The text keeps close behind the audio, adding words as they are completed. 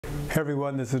Hey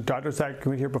everyone, this is Dr. Zach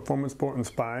here, Performance Sport and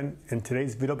Spine. In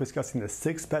today's video, I'll be discussing the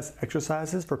 6 best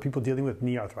exercises for people dealing with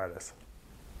knee arthritis.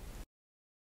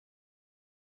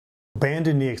 Band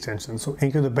and knee extension. So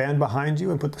anchor the band behind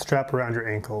you and put the strap around your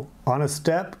ankle. On a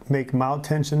step, make mild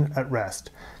tension at rest.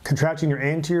 Contracting your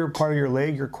anterior part of your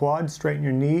leg, your quad, straighten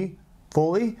your knee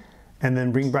fully, and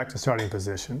then bring back to starting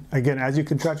position. Again, as you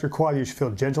contract your quad, you should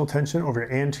feel gentle tension over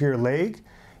your anterior leg,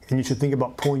 and you should think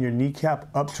about pulling your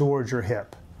kneecap up towards your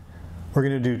hip. We're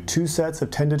going to do 2 sets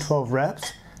of 10 to 12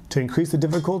 reps. To increase the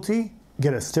difficulty,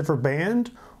 get a stiffer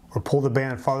band or pull the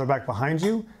band farther back behind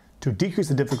you. To decrease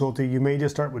the difficulty, you may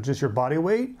just start with just your body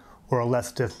weight or a less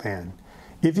stiff band.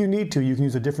 If you need to, you can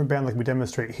use a different band like we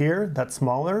demonstrate here, that's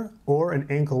smaller, or an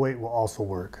ankle weight will also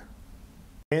work.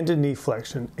 Band and knee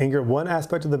flexion. Anchor one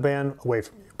aspect of the band away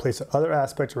from you. Place the other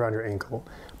aspect around your ankle.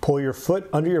 Pull your foot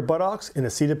under your buttocks in a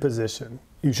seated position.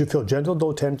 You should feel gentle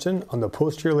low tension on the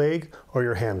posterior leg or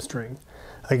your hamstring.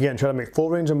 Again, try to make full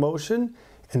range of motion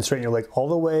and straighten your leg all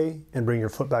the way and bring your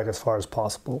foot back as far as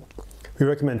possible. We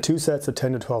recommend 2 sets of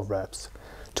 10 to 12 reps.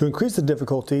 To increase the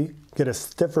difficulty, get a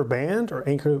stiffer band or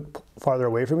anchor farther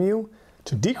away from you.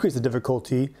 To decrease the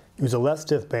difficulty, use a less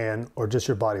stiff band or just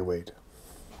your body weight.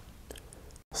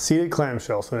 Seated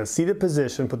clamshell. So in a seated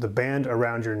position, put the band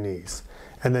around your knees.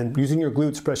 And then using your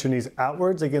glutes, press your knees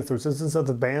outwards against the resistance of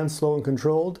the band, slow and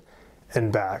controlled,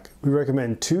 and back. We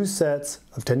recommend 2 sets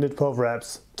of 10 to 12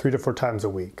 reps, 3 to 4 times a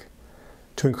week.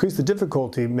 To increase the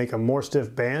difficulty, make a more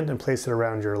stiff band and place it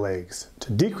around your legs.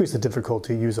 To decrease the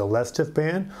difficulty, use a less stiff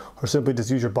band or simply just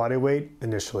use your body weight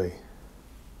initially.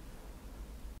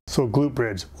 So glute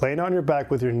bridge, laying on your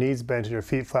back with your knees bent and your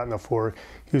feet flat on the floor,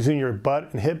 using your butt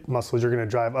and hip muscles, you're going to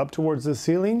drive up towards the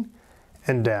ceiling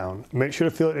and down. Make sure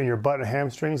to feel it in your butt and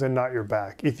hamstrings and not your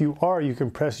back. If you are, you can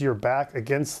press your back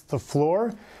against the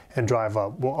floor and drive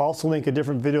up. We'll also link a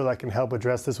different video that can help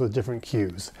address this with different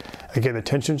cues. Again, the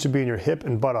tension should be in your hip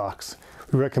and buttocks.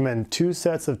 We recommend 2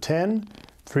 sets of 10,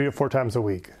 3 to 4 times a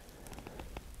week.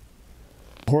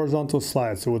 Horizontal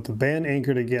slide. So with the band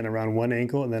anchored again around one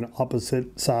ankle and then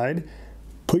opposite side,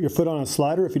 put your foot on a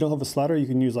slider. If you don't have a slider, you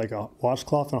can use like a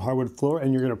washcloth on a hardwood floor,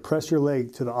 and you're going to press your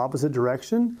leg to the opposite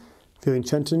direction, feeling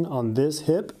tension on this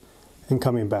hip and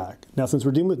coming back. Now, since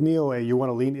we're dealing with knee OA, you want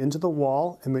to lean into the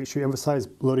wall and make sure you emphasize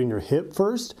loading your hip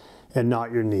first and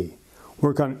not your knee.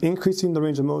 Work on increasing the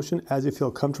range of motion as you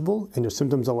feel comfortable and your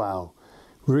symptoms allow.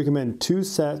 We recommend 2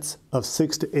 sets of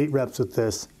 6 to 8 reps with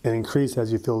this and increase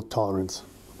as you feel tolerance.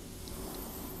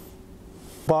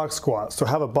 Box squat. So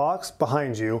have a box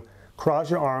behind you, cross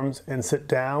your arms and sit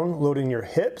down, loading your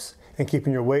hips and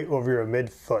keeping your weight over your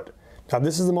midfoot. Now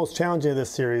this is the most challenging of this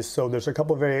series, so there's a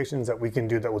couple of variations that we can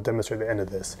do that will demonstrate at the end of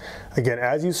this. Again,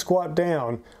 as you squat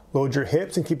down, load your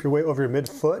hips and keep your weight over your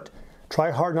midfoot.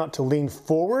 Try hard not to lean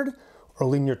forward or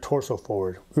lean your torso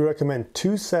forward. We recommend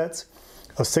 2 sets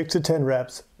of 6 to 10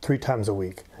 reps, 3 times a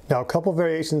week. Now a couple of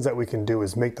variations that we can do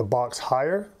is make the box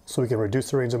higher so we can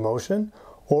reduce the range of motion,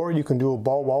 or you can do a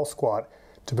ball wall squat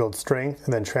to build strength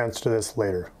and then transfer this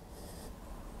later.